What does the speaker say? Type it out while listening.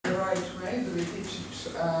teach it,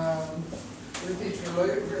 we teach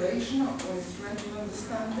relation or instrumental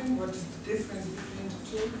understanding. What is the difference between the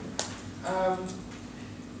two?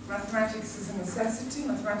 Mathematics is a necessity,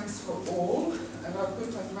 mathematics for all, and I've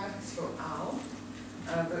put mathematics for all,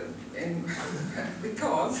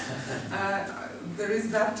 because there is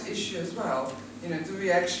that issue as well. You know, do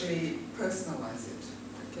we actually personalize it?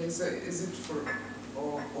 Okay, so is it for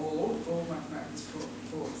all mathematics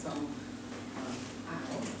for some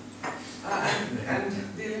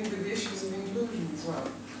and dealing with the issues of inclusion as well.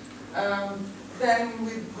 Then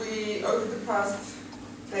we over the past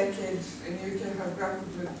decade in UK have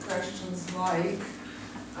grappled with questions like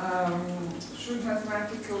should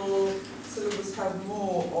mathematical syllabus have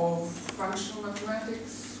more of functional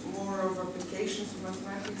mathematics, more of applications of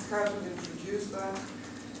mathematics? How do we introduce that?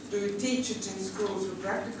 Do we teach it in schools with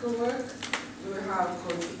practical work? Do we have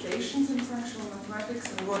qualifications in functional mathematics,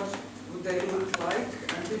 and what would they look like?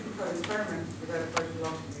 And people have experimented with that quite a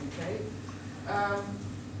lot in the UK.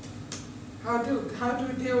 How do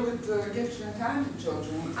we deal with the gifted and talented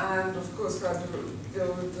children, and of course how do we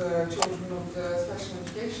deal with the children of the special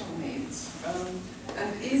educational needs?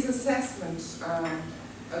 And is assessment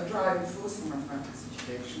a driving force in mathematics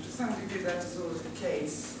education? To some degree that is always the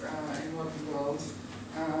case in modern world,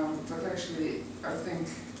 but actually I think,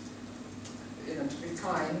 you know, to be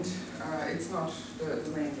kind, it's not the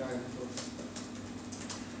main driving force.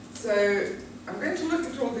 So I'm going to look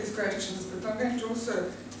at all these questions, but I'm going to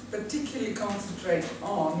also particularly concentrate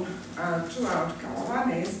on two outcomes.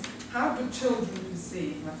 One is, how do children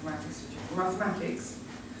perceive mathematics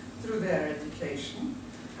through their education?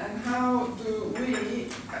 And how do we,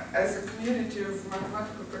 as a community of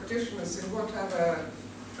mathematical practitioners in whatever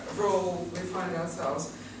role we find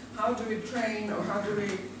ourselves, how do we train, or how do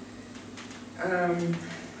we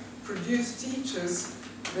produce teachers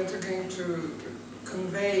that are going to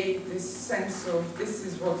convey this sense of this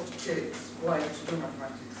is what kids like to do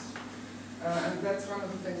mathematics? And that's one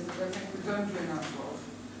of the things that I think we don't do enough of,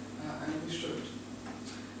 and we should.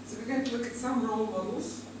 So we're going to look at some role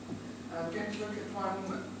models. We're going to look at one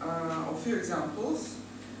or few examples,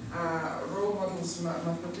 role models,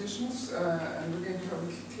 mathematicians, and we're going to have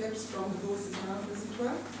clips from the horse's mouth, as it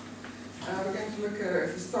were. We're going to look at a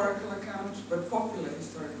historical account, but popular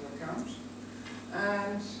historical account,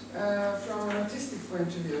 and from an artistic point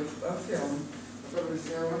of view, a film.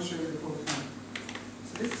 Obviously, I won't show you the whole thing.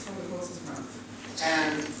 So this is from the horse's mouth.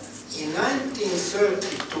 And in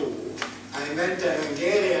 1932, I met a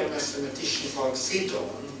Hungarian mathematician called Sidon,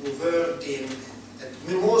 who worked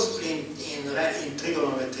mostly in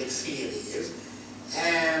trigonometric series,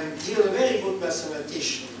 and he was a very good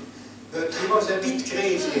mathematician, but he was a bit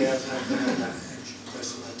crazier than an average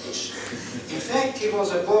mathematician. In fact, he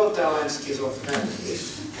was a borderline schizophrenic.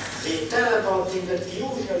 They tell about him that he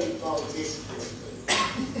usually talked this way,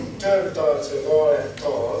 turned towards the wall and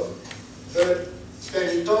talked, but when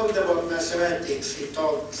he talked about mathematics, he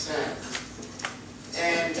talked sad.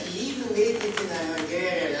 And he even made it in a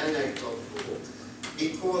Hungarian anecdote book,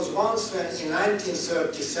 because once in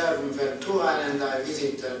 1937, when Turan and I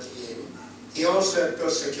visited him, he also had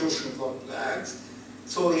persecution complex.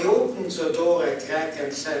 So he opened the door a crack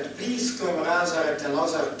and said, please come rather at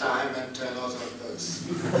another time and to another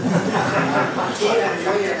person. Kérem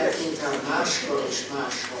jöjjenek inkább máskor és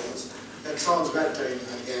máshoz. That sounds better in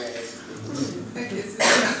Hungarian.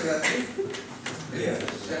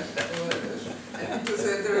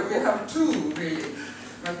 We have two really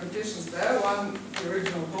mathematicians there, one the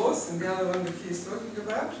original horse and the other one that he's talking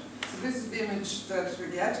about. So this is the image that we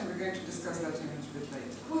get, and we're going to discuss that image a bit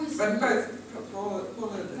later. Who is but both Paul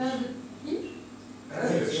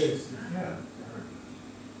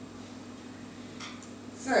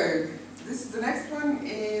So this the next one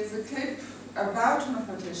is a clip about a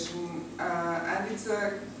mathematician, and it's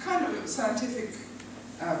a kind of scientific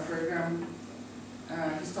program,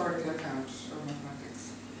 historical account of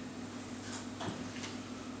mathematics.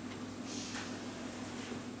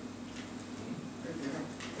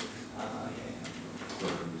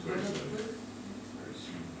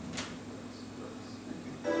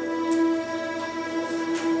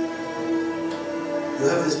 You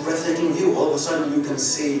have this breathtaking view. All of a sudden you can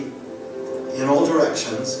see in all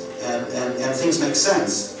directions, and things make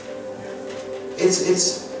sense.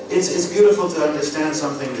 It's beautiful to understand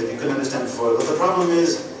something that you can understand before, but the problem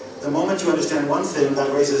is, the moment you understand one thing,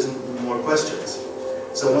 that raises more questions.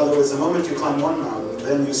 So in other words, the moment you climb one mountain,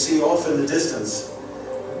 then you see off in the distance,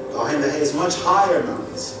 behind the haze, much higher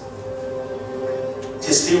mountains.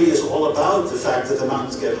 His theory is all about the fact that the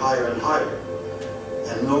mountains get higher and higher.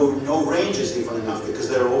 And no range is even enough, because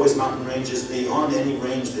there are always mountain ranges beyond any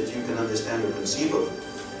range that you can understand or conceive of.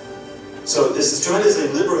 So this is tremendously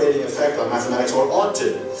liberating effect on mathematics, or ought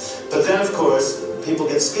to. But then, of course, people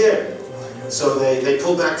get scared. So they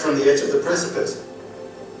pull back from the edge of the precipice.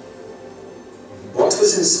 What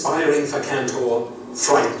was inspiring for Cantor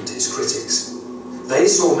frightened his critics. They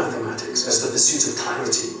saw mathematics as the pursuit of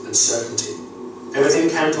clarity and certainty. Everything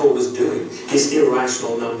Cantor was doing, his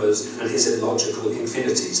irrational numbers and his illogical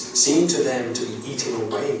infinities, seemed to them to be eating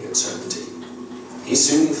away at certainty. He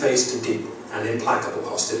soon faced a deep and implacable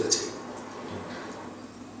hostility.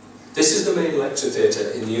 This is the main lecture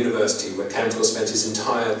theatre in the university where Cantor spent his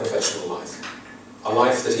entire professional life, a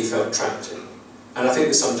life that he felt trapped in, and I think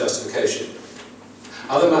with some justification.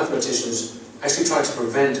 Other mathematicians actually tried to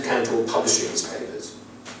prevent Cantor publishing his papers.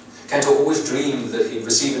 Cantor always dreamed that he'd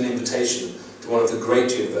receive an invitation to one of the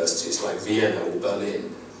great universities like Vienna or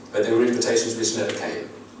Berlin, but there were invitations which never came.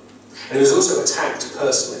 And he was also attacked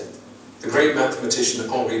personally. The great mathematician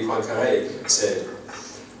Henri Poincaré said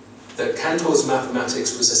that Cantor's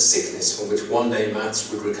mathematics was a sickness from which one day maths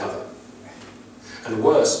would recover. And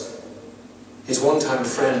worse, his one-time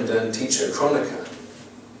friend and teacher, Kronecker,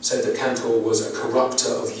 said that Cantor was a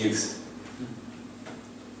corrupter of youth.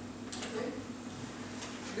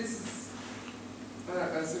 This is a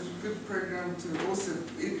sort of good program to also,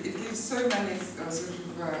 it gives so many sort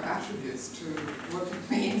of attributes to what it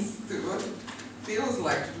means, to what it feels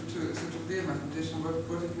like to be a mathematician,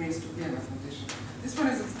 what it means to be a mathematician. This one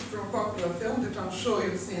is from a popular film that I'm sure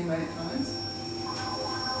you've seen many times.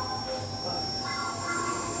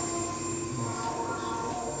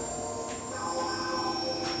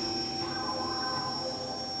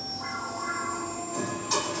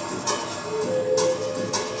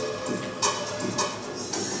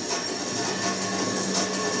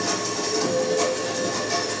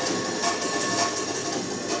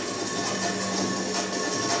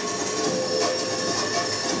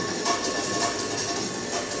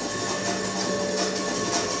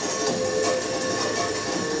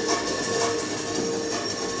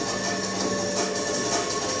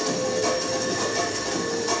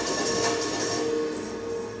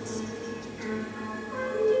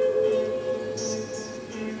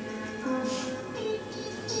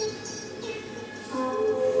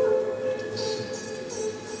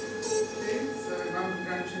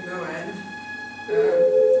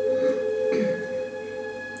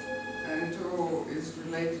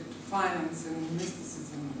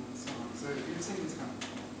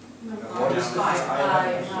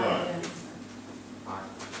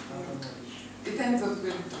 It ends up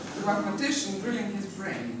with the mathematician drilling his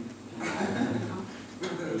brain.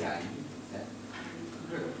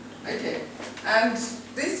 Okay, and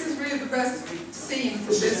this is really the best scene from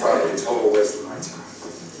this. This is probably a total waste of my time.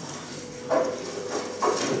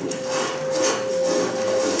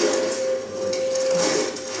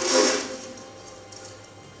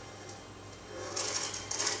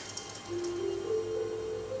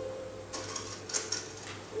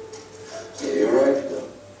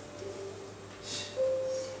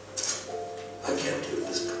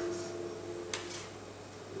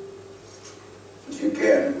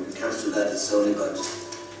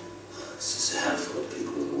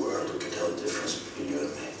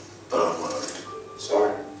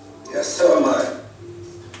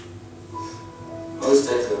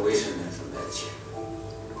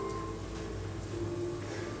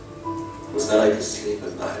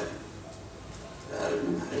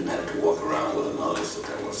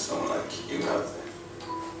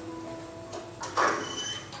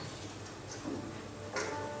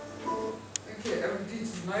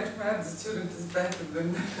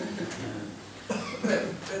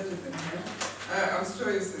 I'm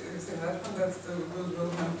sure you've seen that one, that's the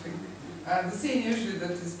Will Hunting. The scene usually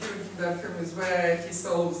that is given from that film is where he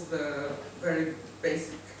solves the very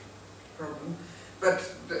basic problem.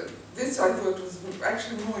 But this I thought was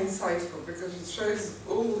actually more insightful because it shows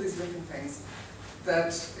all these different things.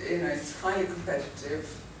 That, it's highly competitive,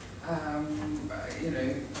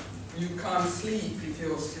 you can't sleep if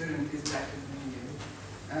your student is better than you.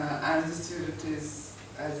 And the student is,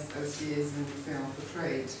 as he is in the film,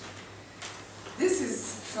 portrayed. This is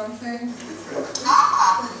something different.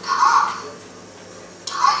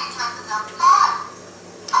 Hi, Dr. Dunbar.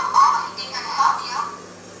 I'm always eager to help you.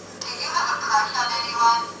 Do you have a crush on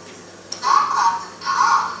anyone? That class is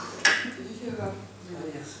tough. Did you hear that?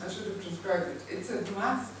 Yes. I should have transcribed it. It's a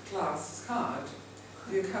math class card.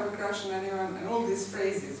 Do you have a crush on anyone? And all these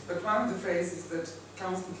phrases. But one of the phrases that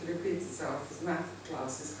constantly repeats itself is math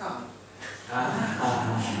class is hard.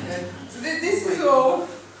 Okay. So this is all.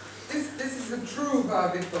 This is a true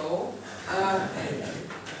Barbie doll.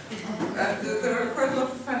 There are quite a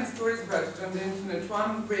lot of funny stories about it on the internet.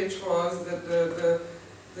 One which was that the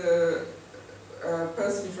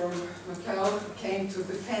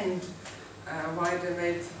to defend why they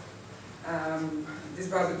made, this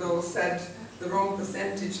Barbador said the wrong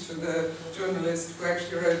percentage to the journalist who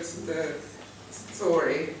actually wrote the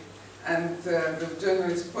story, and the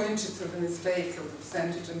journalist pointed to the mistake of the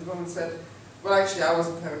percentage, and the woman said, well, actually, I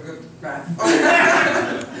wasn't very good at math.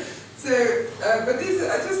 So, but these,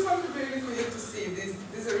 I just wanted really for you to see, this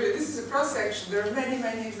is a cross-section. There are many,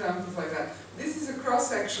 many examples like that. This is a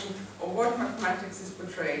cross-section of what mathematics is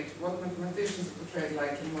portrayed, what mathematicians are portrayed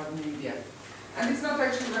like in modern media. And it's not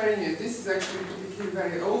actually very new. This is actually a particularly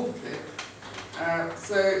very old clip.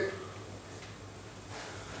 So,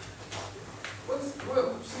 what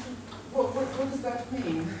does that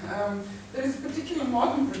mean? There is a particular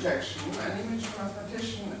modern projection, an image of a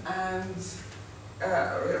mathematician and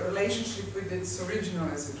a relationship with its original,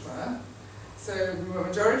 as it were. So the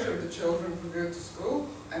majority of the children who go to school,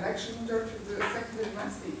 and actually the majority of the secondary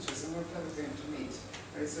maths teachers, are not ever going to meet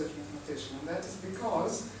a research mathematician. And that is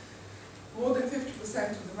because more than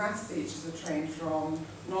 50% of the maths teachers are trained from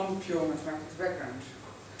non-pure mathematics background.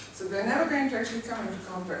 So they're never going to actually come into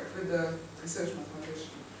contact with a research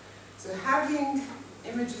mathematician. So having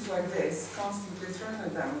images like this constantly thrown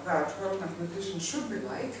at them about what mathematicians should be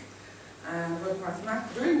like, and what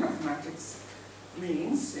doing mathematics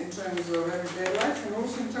means in terms of everyday life, and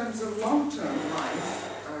also in terms of long-term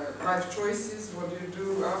life, life choices, what do you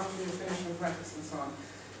do after you finish mathematics and so on,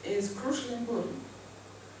 is crucially important.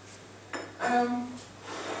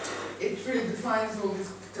 It really defines all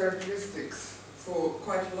these characteristics for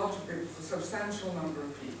quite a lot of people, for a substantial number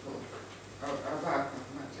of people, about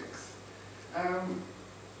mathematics.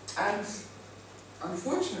 And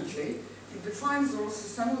unfortunately, it defines also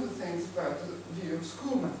some of the things about the view of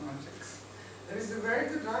school mathematics. There is a very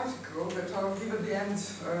good article that I'll give at the end,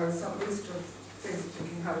 some list of things that you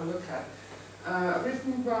can have a look at,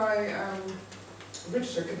 written by a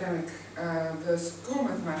British academic, the School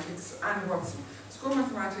Mathematics and Watson. School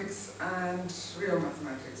Mathematics and Real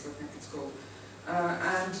Mathematics, I think it's called.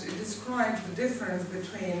 And it describes the difference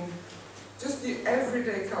between just the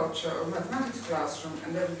everyday culture of mathematics classroom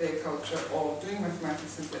and everyday culture of doing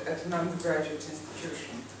mathematics at an undergraduate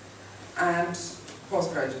institution and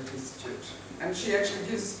postgraduate institute. And she actually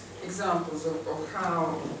gives examples of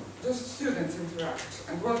how just students interact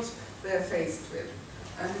and what they're faced with.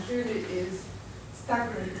 And it really is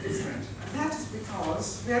staggeringly different. And that is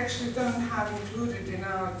because we actually don't have included in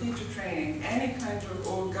our teacher training any kind of,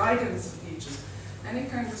 or guidance of teachers, any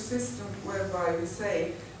kind of system whereby we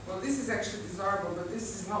say, well, this is actually desirable, but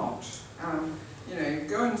this is not. You know,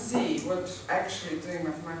 go and see what actually doing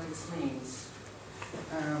mathematics means,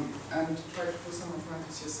 and try to do some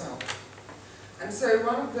mathematics yourself. And so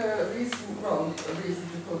one of the reasons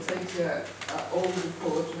people take the old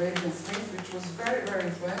report, Raven Smith, which was very, very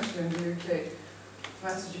influential in the UK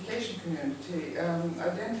maths education community,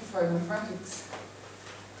 identified mathematics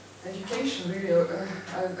education really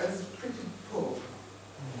as pretty poor.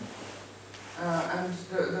 And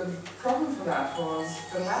the problem for that was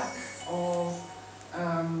the lack of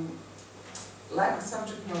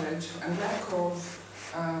subject knowledge and lack of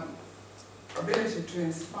ability to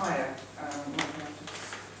inspire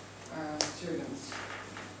mathematics students.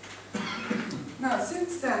 Now,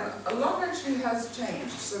 since then, a lot actually has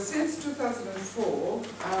changed. So since 2004,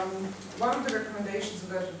 one of the recommendations of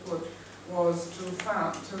that report was to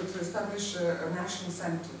establish a national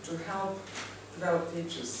centre to help develop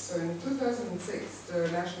teachers. So in 2006, the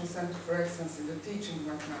National Centre for Excellence in the Teaching of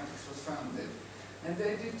Mathematics was founded. And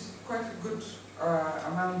they did quite a good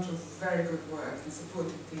amount of very good work in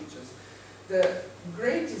supporting teachers. The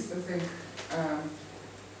greatest, I think,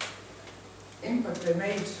 impact they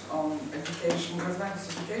made on education, mathematics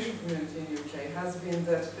education community in the UK has been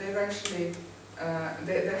that they've actually,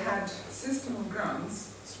 they had a system of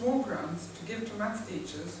grants, small grants, to give to maths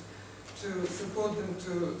teachers to support them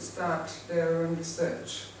to start their own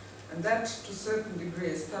research. And that, to a certain degree,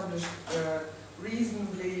 established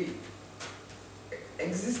reasonably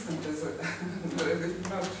existent as a, it's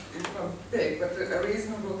not big, but a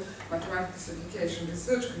reasonable mathematics education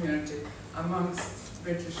research community amongst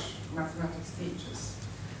British mathematics teachers.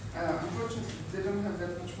 Unfortunately, they don't have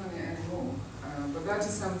that much money anymore, but that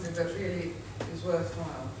is something that really is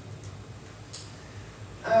worthwhile.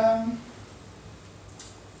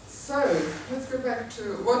 So, let's go back to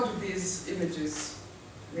what do these images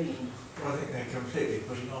mean? Well, I think they're completely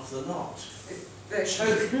putting off the lot. They're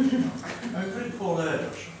totally putting off. I mean, really Paul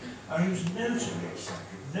Erdos, I mean, he was notably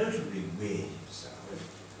eccentric, notably weird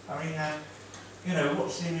himself. I mean, you know,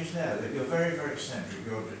 what's the image there? That you're very, very eccentric,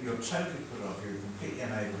 you're totally put off, you're completely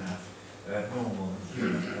unable to have normal and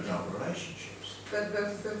human adult relationships.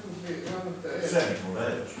 That's definitely one of the... Certainly Paul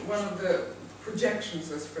Erdos. One of the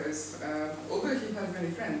projections, I suppose, although he had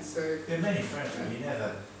many friends, so... He had many friends, but he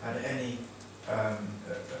never had any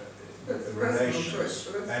relations,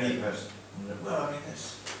 any person. Well, I mean,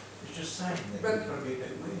 it's just saying that but, you've got to be a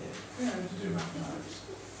bit weird to do mathematics.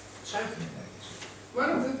 Totally negative. One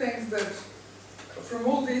of the things that, from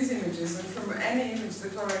all these images and from any image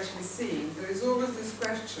that are actually seen, there is always this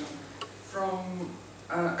question from,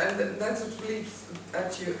 and that's what leaps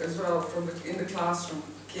at you as well from in the classroom.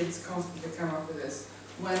 Kids constantly come up with this.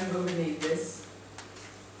 When will we need this?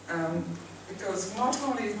 Because not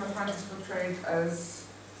only is mathematics portrayed as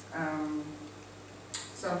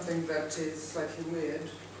something that is slightly weird,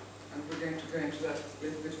 and we're going to go into that a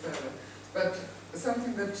little bit further, but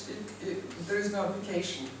something that there is no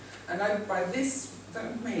application. And by this,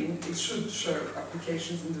 don't mean it should show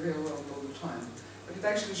applications in the real world all the time, but it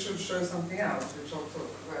actually should show something else, which I'll talk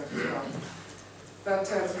about as well. But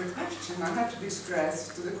to the question, I have to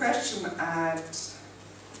digress to the question at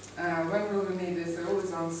when will we need this, I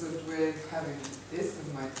always answered with having this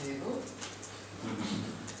as my table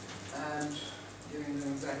and giving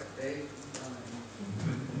them exact date and time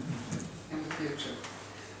in the future.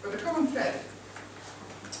 But the common thread,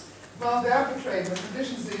 well, they are portrayed,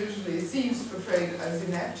 mathematicians are usually seems portrayed as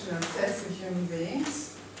inept and obsessive human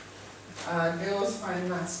beings. Girls find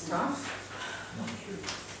maths tough.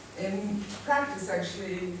 In practice,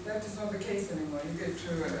 actually, that is not the case anymore. You go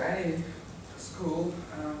to any school,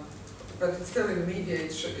 but it's still in the media,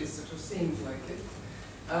 it sort of seems like it.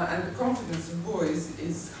 And the confidence of boys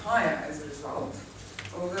is higher as a result,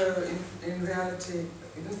 although in reality,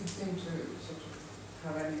 it doesn't seem to sort of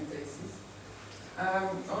have any basis.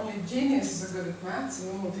 Only geniuses are good at maths,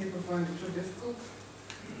 and normal people find it too difficult.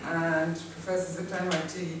 And professors at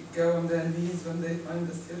MIT go on their knees when they find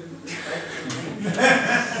the student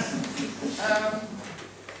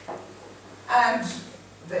and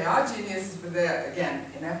they are geniuses, but they're,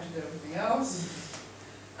 again, inept at everything else.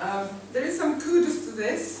 There is some kudos to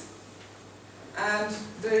this, and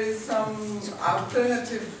there is some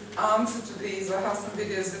alternative answer to these. I have some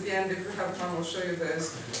videos at the end, if we have time, I'll show you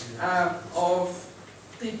those, of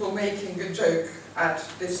people making a joke at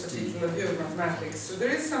this particular view of mathematics. So there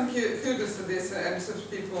is some kudos to this, and such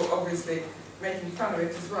people obviously making fun of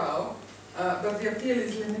it as well, but the appeal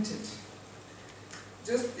is limited.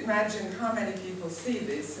 Just imagine how many people see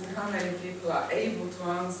this and how many people are able to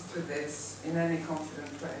answer to this in any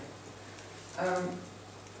confident way.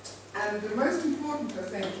 And the most important, I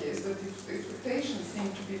think, is that if the expectations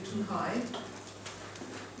seem to be too high,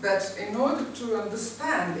 that in order to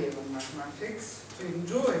understand even mathematics, to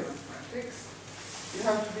enjoy mathematics, you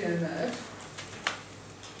have to be a nerd,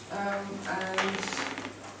 and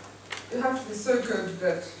you have to be so good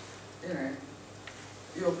that, you know,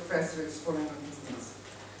 your professor is falling on his knees.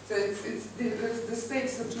 So the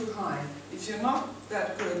stakes are too high. If you're not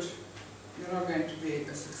that good, you're not going to be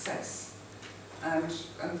a success. And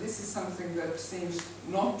this is something that seems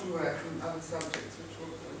not to work in other subjects, which we'll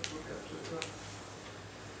look at as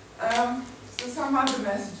well. So some other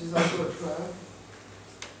messages I thought were,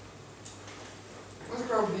 most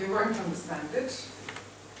probably you won't understand it,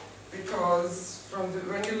 because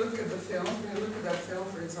when you look at the film, when you look at that film,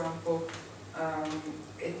 for example,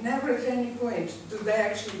 it never at any point do they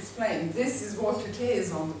actually explain, this is what it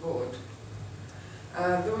is on the board.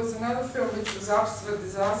 There was another film which was Absolute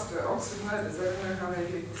Disaster, Oxford Murders, I don't know how many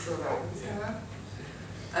people saw that. Have you seen that?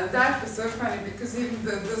 And that was so funny, because even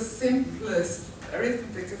the simplest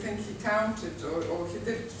arithmetic, I think he counted, or he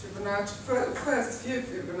did Fibonacci, first few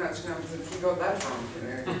Fibonacci numbers, and he got that wrong, you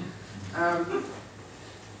know.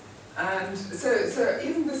 And so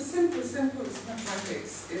even the simplest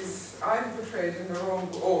mathematics is either portrayed in the wrong,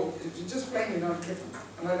 or just plainly not given,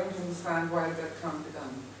 and I don't understand why that can't be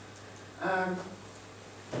done.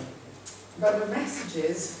 But the message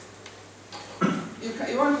is,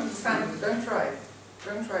 you won't understand it, don't try.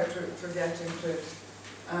 Don't try to get into it.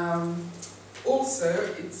 Also,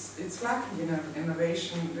 it's lacking in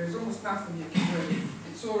innovation. There's almost nothing you can do.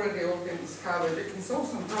 It's already all been discovered. You can solve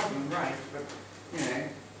some problem, right? But you know,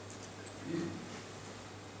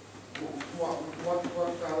 what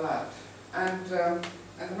about that? And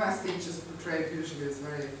the math teachers are portrayed usually as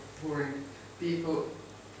very boring people,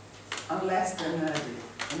 unless they're nerdy,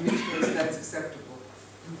 in which case that's acceptable.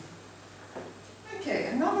 Okay,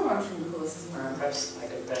 another one from the horse's mouth. Perhaps I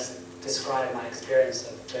could best describe my experience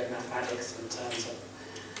of doing mathematics in terms of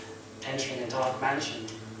entering a dark mansion.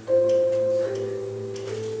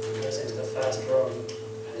 Goes into the first room,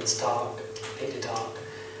 and it's dark, completely dark.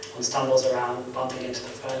 One stumbles around, bumping into the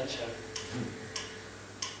furniture.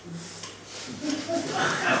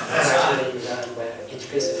 Gradually you learn where each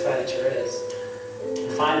piece of furniture is.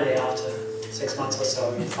 And finally, after 6 months or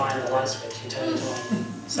so, you find the light switch, you turn it on,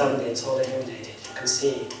 suddenly it's all illuminated. You can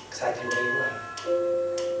see exactly where you were.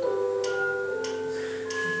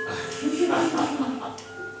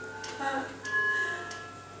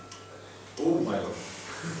 Oh my God.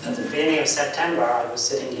 At the beginning of September, I was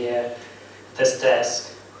sitting here at this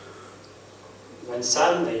desk when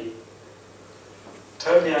suddenly,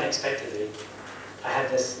 totally unexpectedly, I had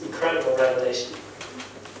this incredible revelation.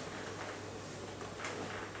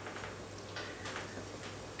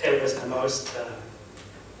 It was the most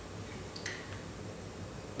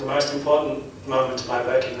important moment of my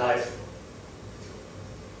working life.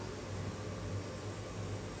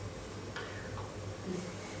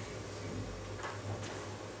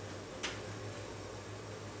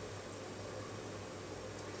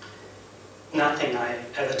 Nothing I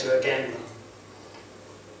ever do again will.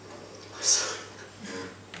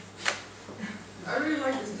 I really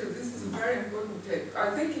like this clip. This is a very important clip. I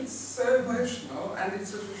think it's so emotional, and it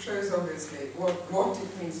sort of shows obviously what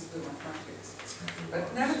it means to do mathematics.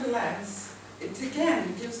 But nevertheless, it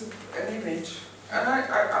again gives an image, and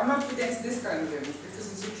I'm not against this kind of image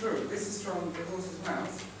because it's true. This is from the horse's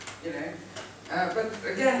mouth, you know. But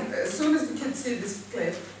again, as soon as the kids see this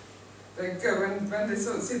clip, they go, when they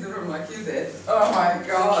sort of see the room like you did, oh my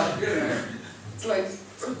God, you know. It's like,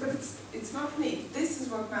 but it's not neat. This is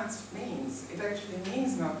what maths means. It actually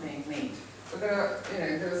means not being neat. But there are, you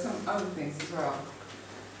know, there are some other things as well.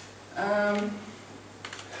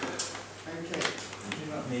 Okay. You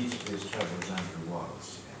do not need to be as clever as Andrew Wiles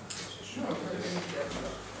to be a mathematician. Sure, we're going to get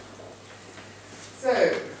that. So,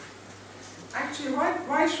 actually,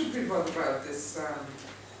 why should we bother about this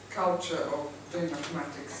culture of doing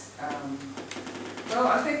mathematics? Well,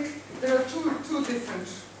 I think there are two different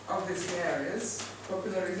obviously areas: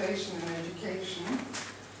 popularization and education.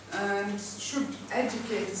 And should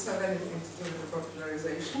educators have anything to do with the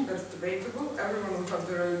popularization? That's debatable. Everyone will have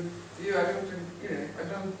their own view. I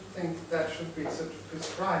don't think that should be sort of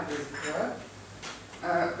prescribed, as it were.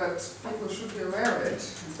 But people should be aware of it.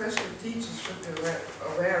 Especially teachers should be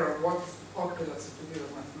aware of what is the popular view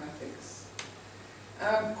of mathematics.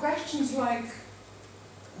 Questions like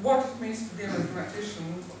what it means to be a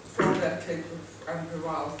mathematician, from that clip of Andrew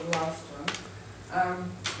Wiles, the last one.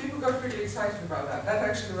 People got really excited about that. That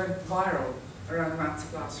actually went viral around maths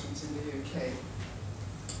classrooms in the UK.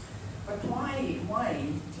 But why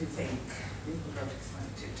do you think people got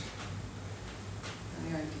excited?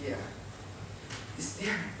 Any idea?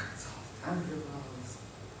 Hysteric consult, Andrew Wiles.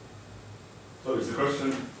 So is the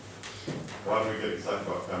question, why do we get excited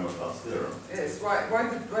about Fermat-Last theorem? Yes,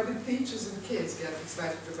 why did teachers and kids get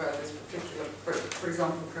excited about this particular, for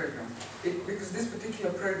example, program? Because this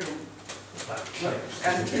particular program,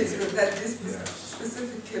 and kids, that this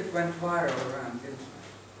specific clip went viral around the internet.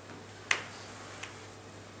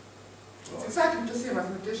 It's exciting to see a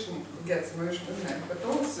mathematician who gets emotional, isn't it? But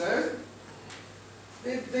also,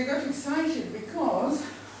 they got excited because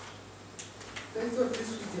they thought this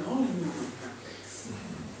was the only new mathematics.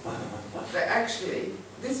 Actually,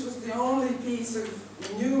 this was the only piece of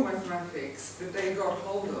new mathematics that they got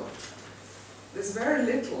hold of. There's very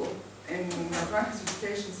little in mathematics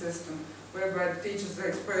education system whereby the teachers are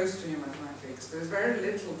exposed to new mathematics. There's very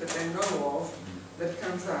little that they know of that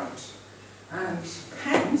comes out. And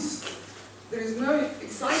hence, there is no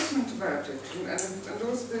excitement about it. And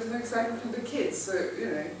also there's no excitement in the kids. So, you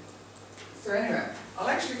know. So anyway, I'll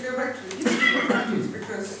actually go back to the history of mathematics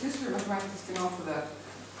because history of mathematics can offer that.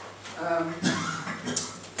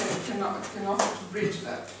 Can offer to bridge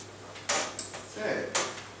that. So,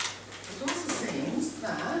 it also seems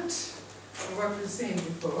that, from what we've seen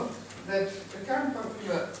before, that the current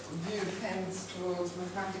popular view tends towards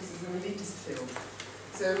mathematics as an elitist field.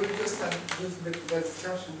 So we just had a little bit of that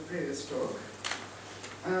discussion in the previous talk.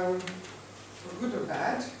 For good or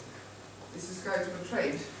bad, this is how it's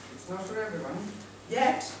portrayed. It's not for everyone.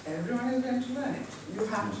 Yet, everyone is going to learn it. You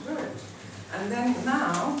have to do it. And then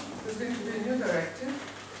now, there's going to be a new directive.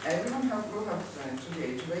 Everyone will have to learn to the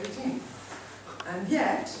age of 18. And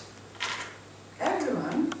yet,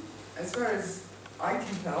 everyone, as far as I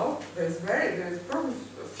can tell, there's probably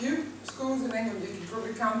a few schools in England, you can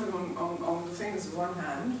probably count them on the fingers of one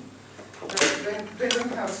hand. They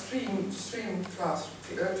don't have stream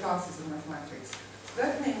classes in mathematics.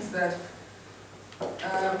 That means that,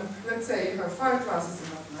 let's say you have 5 classes in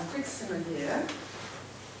mathematics in a year.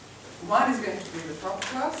 One is going to be the top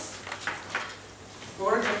class,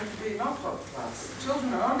 4 are going to be not top class.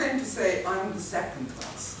 Children are not going to say, I'm the second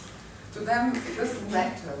class. To them, it doesn't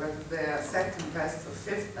matter whether they're second best or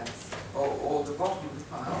 5th best, or the bottom of the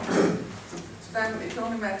pile. To them, it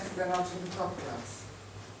only matters they're not in the top class.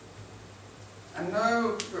 and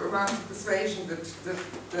no amount of persuasion that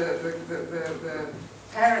the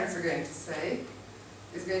parents are going to say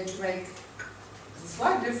is going to make a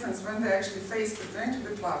slight difference when they're actually faced with going to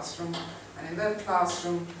the classroom, and in that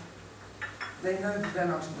classroom they know that they're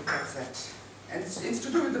not in the correct set. And it's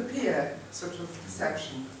to do with the peer sort of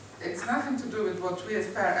perception. It's nothing to do with what we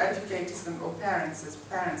as educators or parents as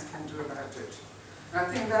parents can do about it. And I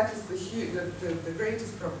think that is the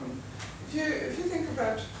greatest problem. If you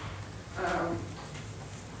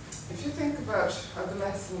think about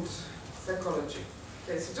adolescent psychology,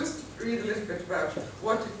 okay, so just read a little bit about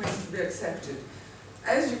what it means to be accepted.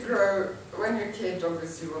 As you grow, when you're a kid,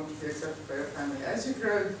 obviously you want to be accepted by your family. As you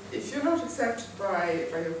grow, if you're not accepted by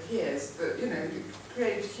your peers, you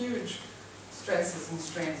create huge stresses and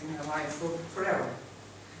strains in your life forever.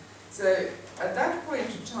 So at that point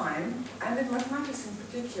in time, and in mathematics in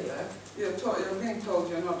particular, you're being told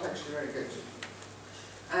you're not actually very good.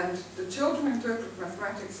 And the children interpret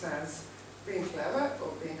mathematics as being clever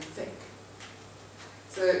or being thick.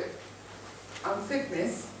 So on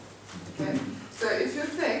thickness, okay. So if you're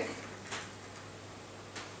thick,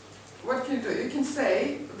 what can you do? You can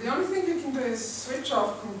say, the only thing you can do is switch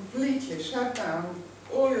off completely, shut down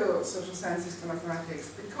all your social senses to mathematics,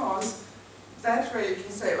 because that way you can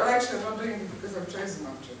say, well actually I'm not doing it because I've chosen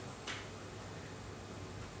not to.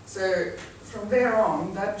 So from there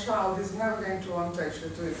on, that child is never going to want to actually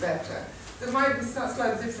do it better. There might be some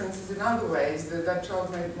slight differences in other ways, that child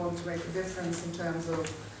might want to make a difference in terms of,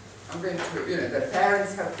 I'm going to, their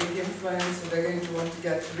parents have big influence, so they're going to want to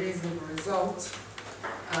get a reasonable result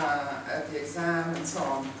at the exam and so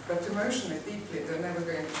on. But emotionally, deeply, they're never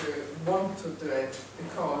going to want to do it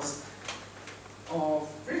because of,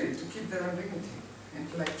 really, to keep their own dignity,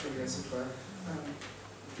 intellectually, as it were,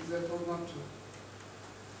 because they're told not to.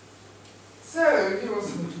 So, you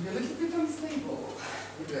also need to be a little bit unstable,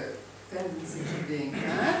 with a tendency to being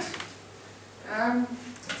mad.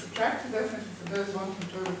 It's attractive, definitely, for those wanting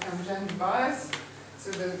to overcome gender bias.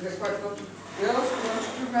 So there are quite a lot of girls who want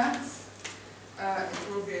to do maths.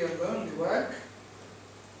 It will be a lonely work.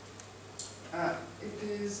 It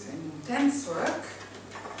is intense work.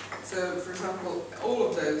 So, for example, all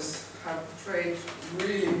of those have portrayed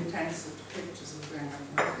really intensive pictures of doing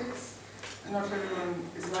mathematics. And not everyone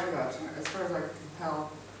is like that. And as far as I can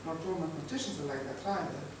tell, not all mathematicians are like that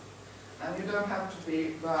either. And you don't have to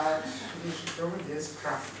be, but you should go with this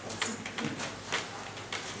craft.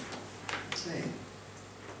 Okay.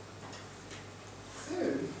 So,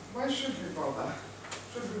 why should we bother?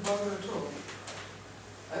 Should we bother at all?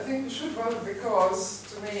 I think we should bother because,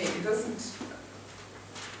 to me, it doesn't,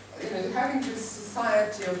 having this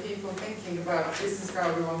society of people thinking about this is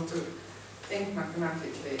how we want to think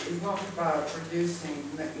mathematically is not about producing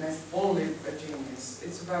only a genius.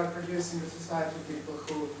 It's about producing a society of people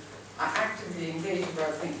who are actively engaged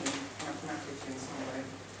about thinking mathematically in some way.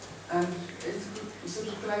 And it's a sort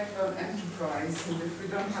of collective enterprise, and if we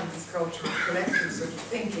don't have this culture of collective sort of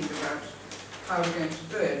thinking about how we're going to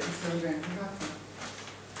do it, it's never going to happen.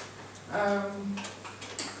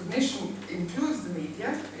 Cognition includes the media.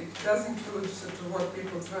 It does include sort of what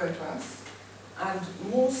people throw at us, and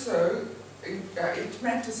more so, it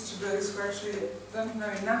matters to those who actually don't know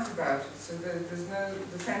enough about it. So there's no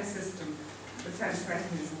defense system, defense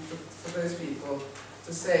mechanism for those people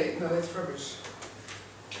to say, no, that's rubbish.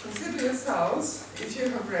 Consider yourselves, if you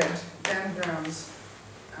have read Dan Brown's,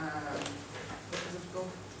 what is it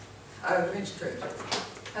called? Da Vinci Code.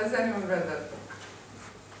 Has anyone read that book?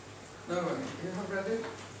 No one. You have read it?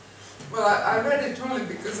 Well, I read it only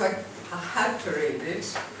because I had to read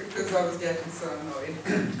it, because I was getting so annoyed,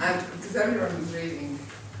 and because everyone was reading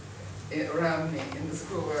it around me in the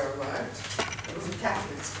school where I worked. It was a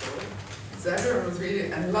Catholic school, so everyone was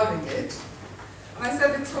reading and loving it. And I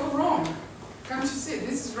said, it's all wrong. Can't you see?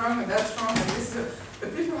 This is wrong and that's wrong and this is...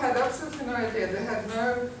 But people had absolutely no idea. They had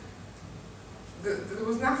no... There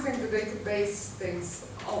was nothing that they could base things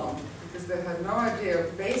on, because they had no idea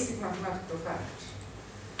of basic mathematical fact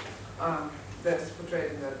that is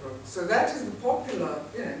portrayed in that book. So that is the popular,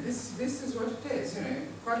 this is what it is,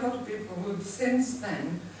 Quite a lot of people who since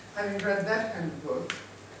then, having read that kind of book,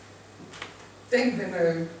 think they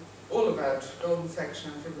know all about golden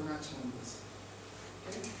section and Fibonacci numbers.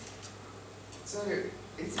 Okay? So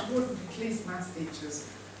it's important at least maths teachers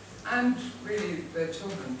and really their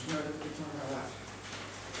children to know a little bit more about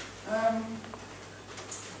that.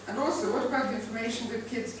 And also, what about the information that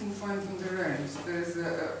kids can find on their own? So there's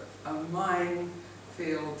a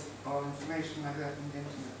minefield of information like that on the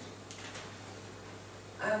internet.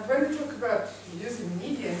 And when we talk about using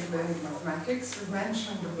media in learning mathematics, we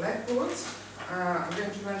mentioned the blackboards. I'm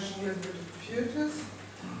going to mention a little bit of computers.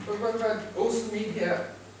 But what about also media,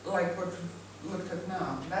 like what we've looked at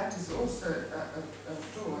now? That is also a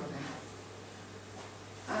tool, I think.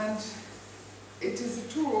 And it is a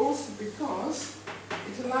tool also because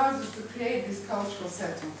it allows us to create this cultural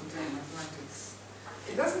setting for doing mathematics.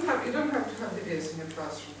 It doesn't have, you don't have to have videos in your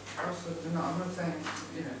classroom. Absolutely not. I'm not saying,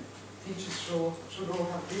 you know, teachers should all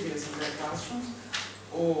have videos in their classrooms,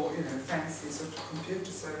 or, you know, fancy sort of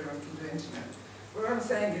computers so everyone can do internet. What I'm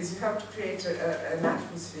saying is you have to create an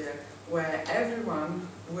atmosphere where everyone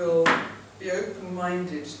will be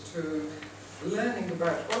open-minded to learning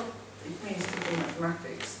about what it means to do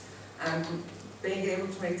mathematics and being able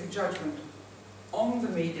to make a judgment on the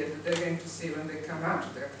media that they're going to see when they come out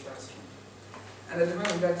of their classroom. And at the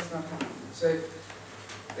moment that is not happening. So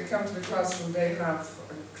they come to the classroom, they have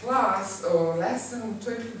a class or lesson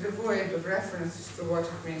totally devoid of references to what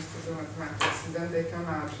it means to do mathematics, and then they come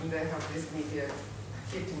out and they have this media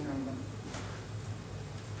hitting on them.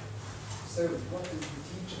 So what is the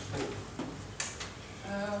teacher for?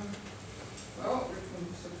 Well, we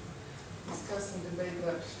can sort of discuss and debate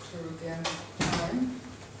that to the end of time.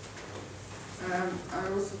 I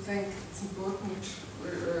also think it's important,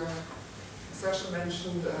 Sasha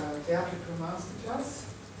mentioned the applicable masterclass.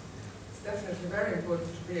 It's definitely very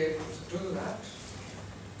important to be able to do that.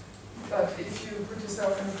 But if you put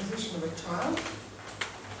yourself in the position of a child,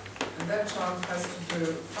 and that child has to do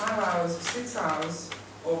 5 hours, 6 hours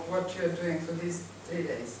of what you're doing for these 3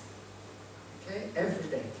 days, okay, every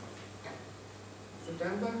day,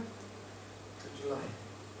 September to July.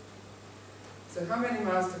 So how many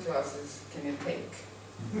master classes can you take?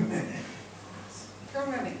 How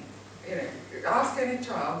many? You know, ask any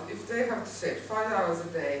child if they have to sit 5 hours a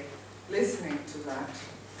day listening to that,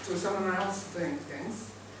 to someone else doing things.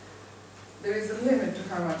 There is a limit to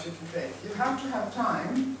how much you can take. You have to have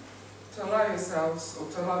time to allow yourselves, or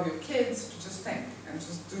to allow your kids to just think and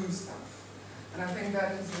just do stuff. And I think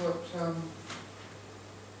that is what,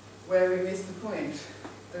 where we miss the point.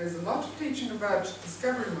 There is a lot of teaching about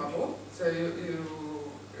discovery model, so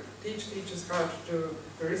you teach teachers how to do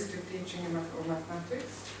heuristic teaching or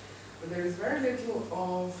mathematics, but there is very little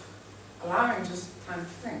of allowing just time to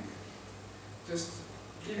think, just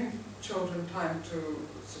giving children time to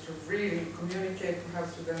sort of really communicate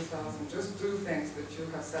perhaps with themselves and just do things that you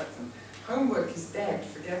have set them. Homework is dead,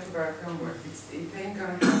 forget about homework, it ain't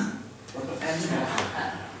gonna happen. And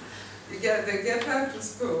they get out of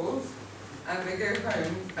school and they go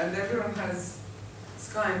home and everyone has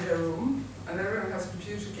Sky in their room and everyone has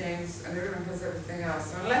computer games and everyone has everything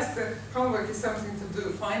else. So unless the homework is something to do,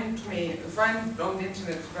 find on the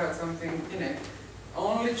internet about something, you know,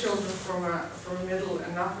 only children from a middle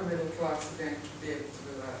and upper middle class are going to be able to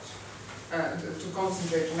do that, to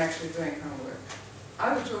concentrate on actually doing homework.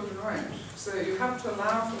 Other children won't. So you have to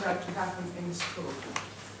allow for that to happen in school.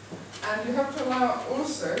 And you have to allow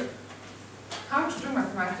also how to do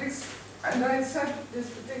mathematics. And I said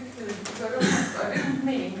this particularly because I didn't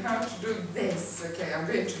mean how to do this. Okay, I'm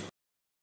going to